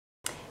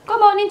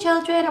morning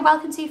children and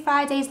welcome to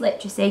Friday's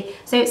Literacy.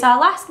 So it's our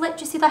last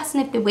literacy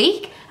lesson of the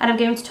week and I'm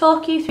going to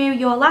talk you through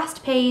your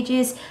last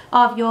pages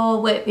of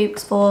your workbooks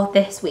for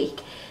this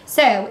week.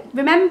 So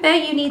remember,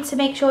 you need to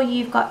make sure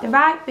you've got the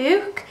right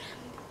book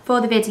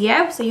for the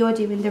video, so you're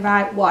doing the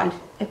right one.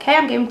 Okay,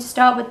 I'm going to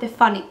start with the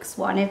phonics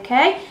one,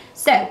 okay?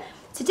 So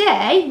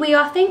today we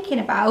are thinking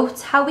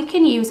about how we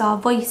can use our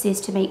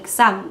voices to make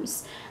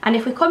sounds. And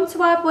if we come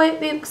to our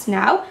workbooks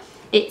now,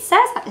 it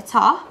says at the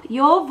top,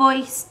 your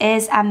voice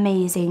is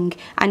amazing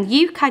and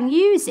you can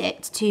use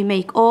it to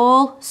make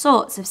all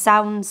sorts of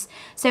sounds.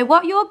 So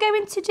what you're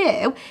going to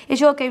do is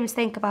you're going to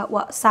think about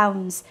what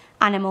sounds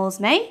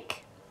animals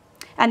make,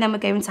 and then we're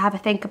going to have a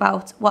think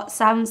about what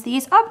sounds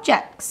these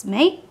objects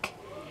make,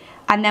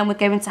 and then we're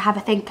going to have a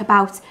think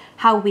about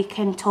how we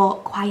can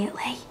talk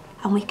quietly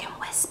and we can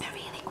whisper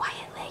really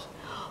quietly,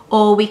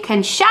 or we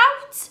can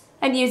shout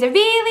and use a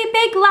really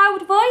big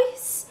loud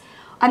voice.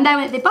 And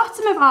then at the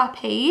bottom of our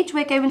page,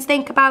 we're going to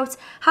think about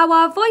how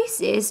our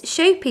voices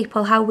show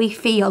people how we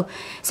feel.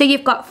 So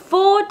you've got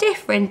 4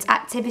 different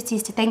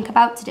activities to think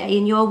about today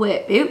in your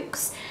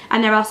workbooks.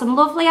 And there are some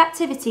lovely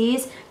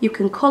activities you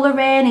can colour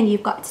in, and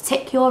you've got to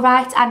tick your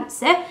right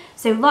answer.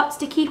 So lots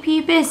to keep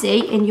you busy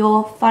in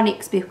your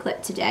phonics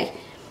booklet today.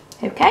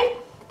 Okay,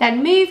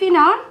 then moving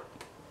on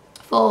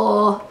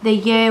for the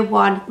year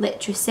 1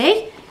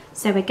 literacy.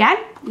 So again,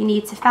 you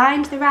need to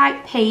find the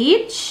right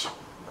page.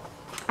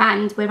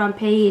 And we're on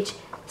page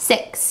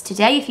 6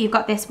 today if you've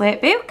got this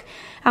workbook.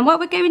 And what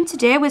we're going to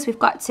do is we've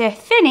got to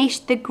finish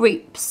the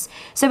groups.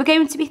 So we're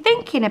going to be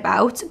thinking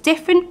about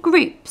different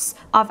groups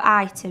of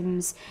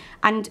items.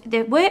 And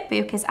the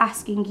workbook is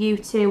asking you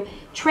to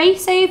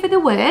trace over the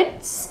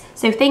words.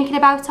 So thinking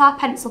about our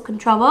pencil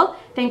control,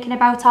 thinking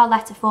about our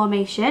letter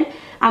formation.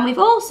 And we've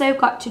also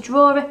got to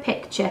draw a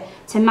picture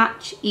to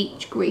match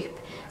each group.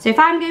 So if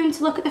I'm going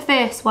to look at the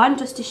first one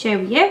just to show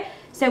you.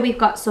 So we've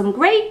got some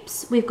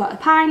grapes, we've got a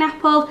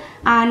pineapple,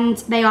 and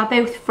they are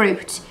both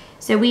fruit.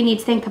 So we need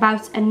to think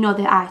about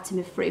another item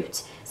of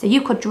fruit. So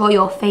you could draw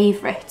your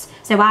favourite.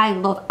 So I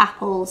love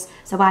apples.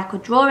 So I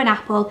could draw an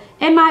apple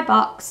in my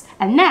box,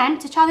 and then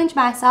to challenge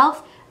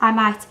myself, I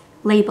might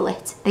label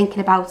it, thinking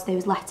about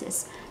those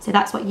letters. So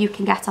that's what you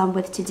can get on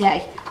with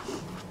today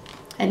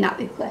in that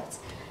booklet.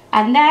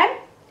 And then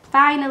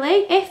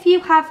finally, if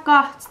you have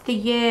got the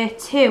year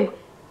 2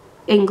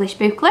 English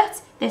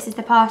booklet, this is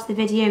the part of the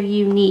video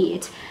you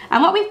need.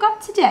 And what we've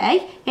got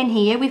today in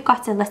here, we've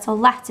got a little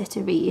letter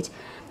to read,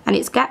 and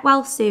it's get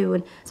well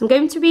soon. So I'm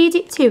going to read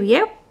it to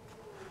you,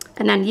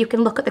 and then you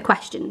can look at the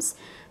questions.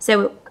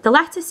 So the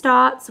letter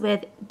starts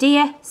with,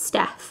 Dear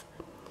Steph,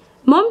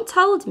 Mum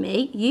told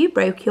me you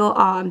broke your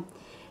arm.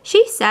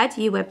 She said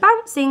you were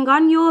bouncing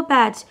on your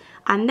bed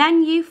and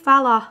then you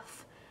fell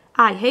off.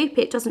 I hope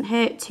it doesn't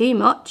hurt too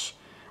much.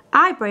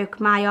 I broke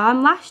my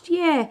arm last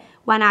year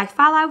when I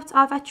fell out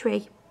of a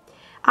tree.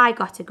 I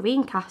got a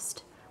green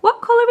cast.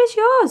 What colour is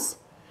yours?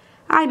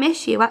 I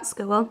miss you at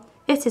school.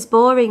 It is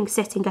boring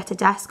sitting at a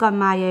desk on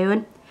my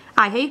own.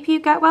 I hope you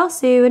get well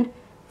soon.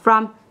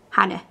 From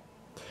Hannah.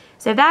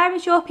 So there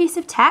is your piece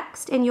of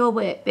text in your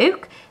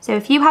workbook. So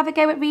if you have a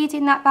go at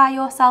reading that by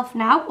yourself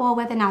now or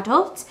with an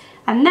adult,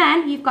 and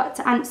then you've got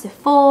to answer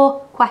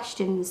 4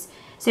 questions.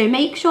 So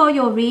make sure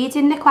you're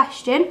reading the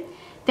question,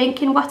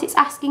 thinking what it's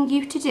asking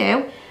you to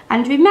do,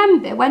 and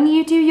remember when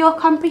you do your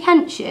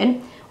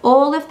comprehension,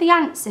 all of the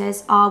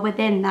answers are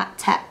within that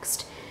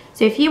text.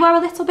 So if you are a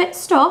little bit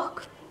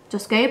stuck,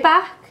 just go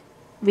back,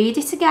 read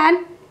it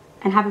again,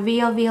 and have a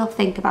real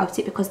think about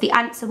it, because the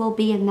answer will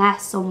be in there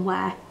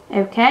somewhere,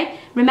 okay?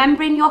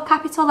 Remembering your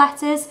capital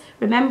letters,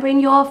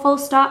 remembering your full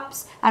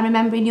stops, and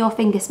remembering your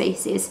finger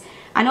spaces.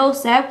 And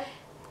also,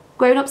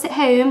 grown-ups at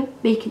home,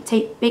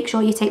 make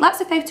sure you take lots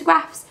of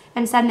photographs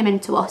and send them in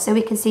to us so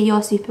we can see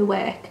your super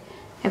work,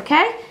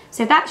 okay?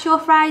 So that's your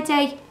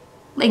Friday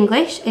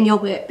English in your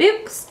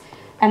workbooks.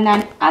 And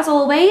then, as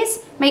always,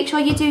 make sure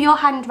you do your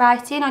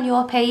handwriting on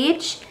your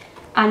page.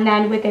 And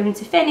then we're going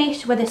to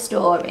finish with a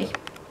story.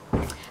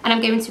 And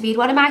I'm going to read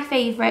one of my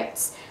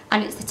favourites,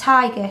 and it's The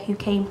Tiger Who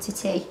Came to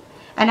Tea.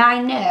 And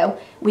I know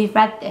we've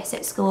read this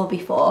at school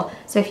before,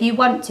 so if you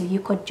want to, you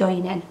could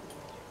join in.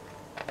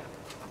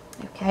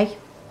 Okay.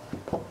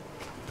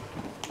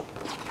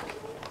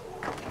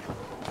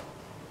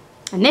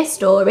 And this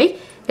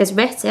story is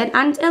written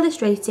and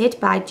illustrated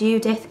by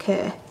Judith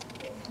Kerr.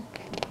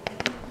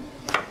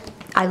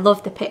 I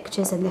love the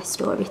pictures in this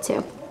story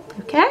too.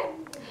 Okay?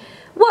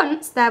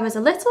 Once there was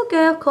a little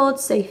girl called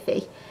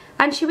Sophie,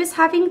 and she was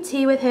having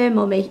tea with her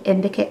mummy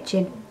in the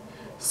kitchen.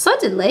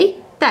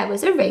 Suddenly, there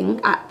was a ring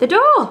at the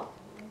door.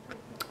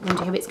 I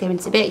wonder who it's going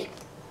to be.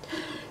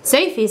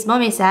 Sophie's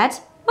mummy said,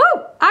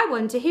 Oh, I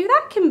wonder who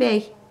that can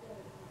be.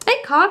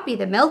 It can't be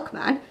the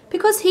milkman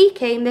because he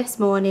came this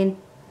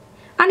morning.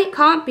 And it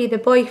can't be the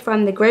boy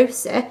from the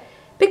grocer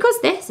because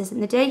this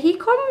isn't the day he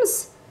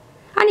comes.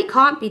 And it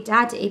can't be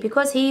Daddy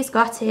because he's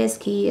got his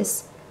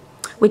keys.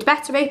 We'd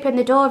better open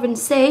the door and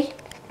see.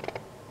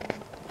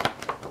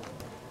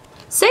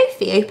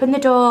 Sophie opened the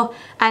door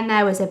and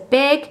there was a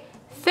big,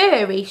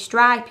 furry,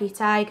 stripy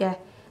tiger.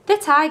 The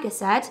tiger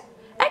said,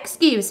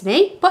 Excuse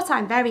me, but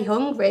I'm very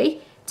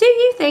hungry. Do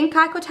you think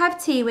I could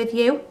have tea with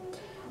you?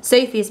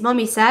 Sophie's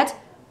mummy said,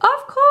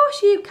 Of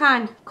course you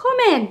can. Come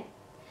in.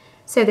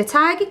 So the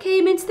tiger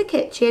came into the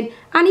kitchen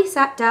and he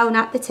sat down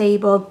at the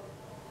table.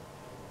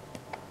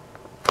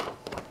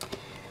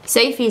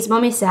 Sophie's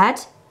mummy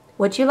said,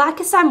 Would you like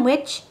a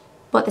sandwich?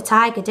 But the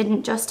tiger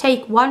didn't just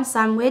take one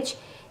sandwich.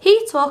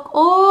 He took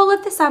all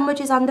of the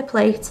sandwiches on the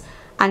plate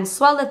and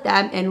swallowed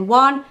them in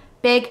one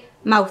big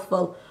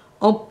mouthful.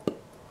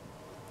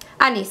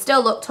 And he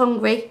still looked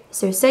hungry,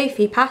 so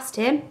Sophie passed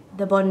him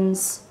the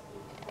buns.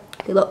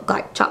 They looked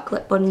like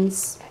chocolate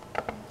buns.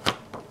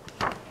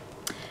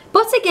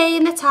 But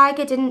again, the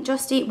tiger didn't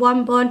just eat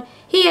one bun.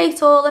 He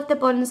ate all of the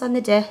buns on the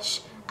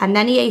dish, and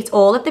then he ate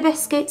all of the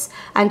biscuits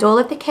and all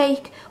of the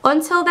cake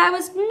until there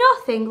was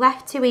nothing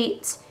left to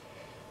eat.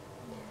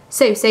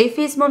 So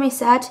Sophie's mummy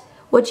said,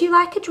 Would you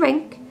like a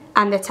drink?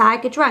 And the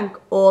tiger drank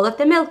all of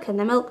the milk in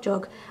the milk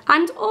jug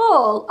and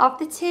all of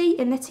the tea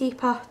in the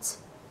teapot.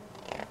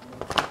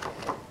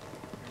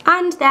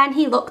 And then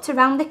he looked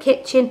around the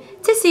kitchen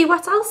to see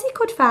what else he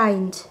could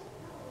find.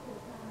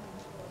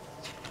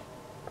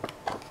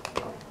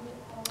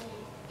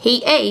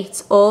 He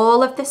ate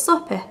all of the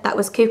supper that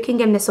was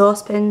cooking in the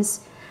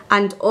saucepans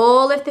and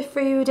all of the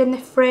food in the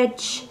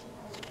fridge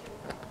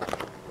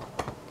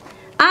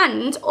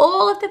and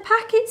all of the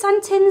packets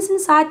and tins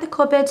inside the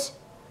cupboard.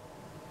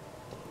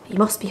 He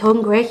must be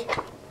hungry.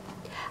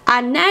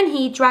 And then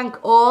he drank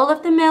all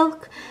of the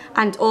milk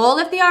and all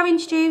of the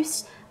orange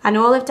juice and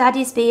all of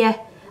Daddy's beer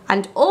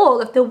and all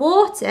of the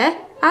water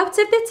out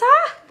of the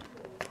tap.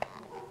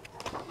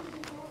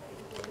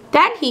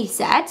 Then he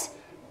said,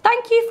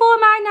 Thank you for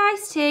my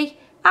nice tea.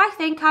 I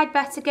think I'd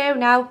better go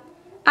now.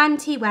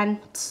 And he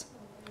went.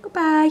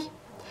 Goodbye.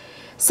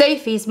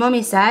 Sophie's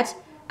mummy said,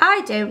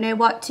 I don't know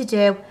what to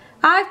do.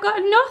 I've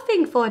got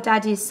nothing for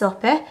Daddy's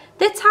supper.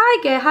 The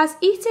tiger has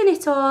eaten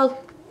it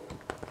all.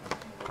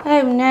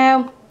 Oh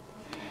no.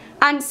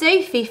 And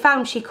Sophie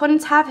found she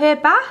couldn't have her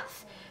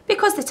bath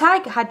because the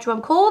tiger had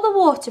drunk all the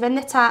water in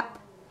the tap.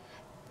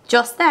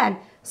 Just then,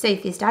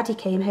 Sophie's daddy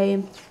came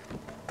home.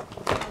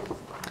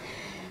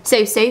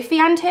 So Sophie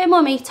and her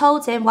mummy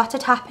told him what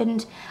had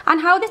happened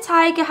and how the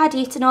tiger had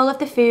eaten all of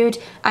the food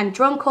and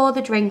drunk all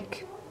the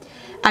drink.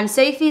 And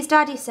Sophie's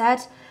daddy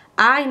said,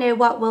 I know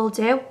what we'll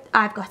do.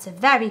 I've got a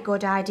very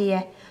good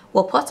idea.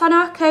 We'll put on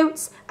our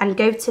coats and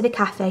go to the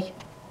cafe.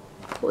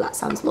 Oh, that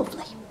sounds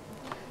lovely.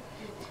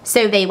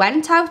 So they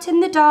went out in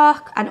the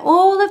dark and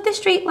all of the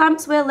street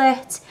lamps were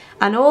lit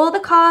and all the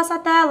cars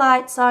had their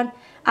lights on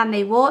and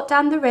they walked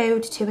down the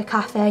road to a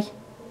cafe.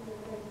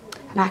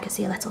 And I can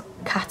see a little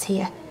cat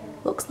here.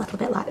 Looks a little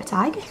bit like the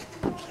tiger.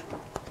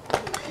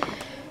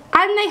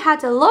 And they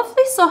had a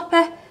lovely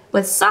supper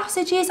with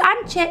sausages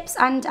and chips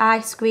and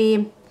ice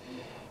cream.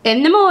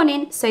 In the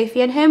morning,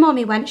 Sophie and her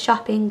mummy went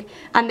shopping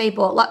and they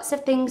bought lots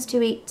of things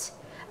to eat.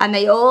 And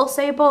they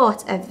also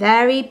bought a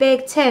very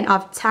big tin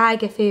of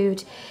tiger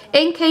food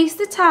in case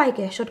the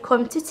tiger should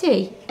come to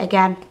tea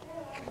again.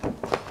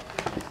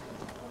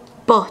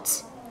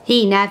 But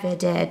he never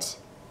did.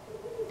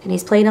 And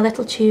he's playing a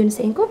little tune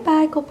saying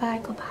goodbye, goodbye,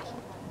 goodbye.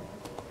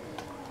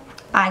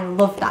 I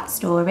love that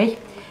story.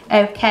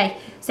 Okay,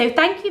 so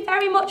thank you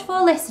very much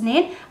for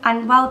listening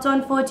and well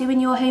done for doing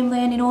your home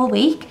learning all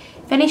week.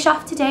 Finish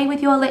off today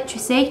with your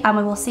literacy and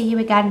we will see you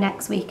again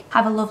next week.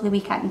 Have a lovely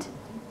weekend.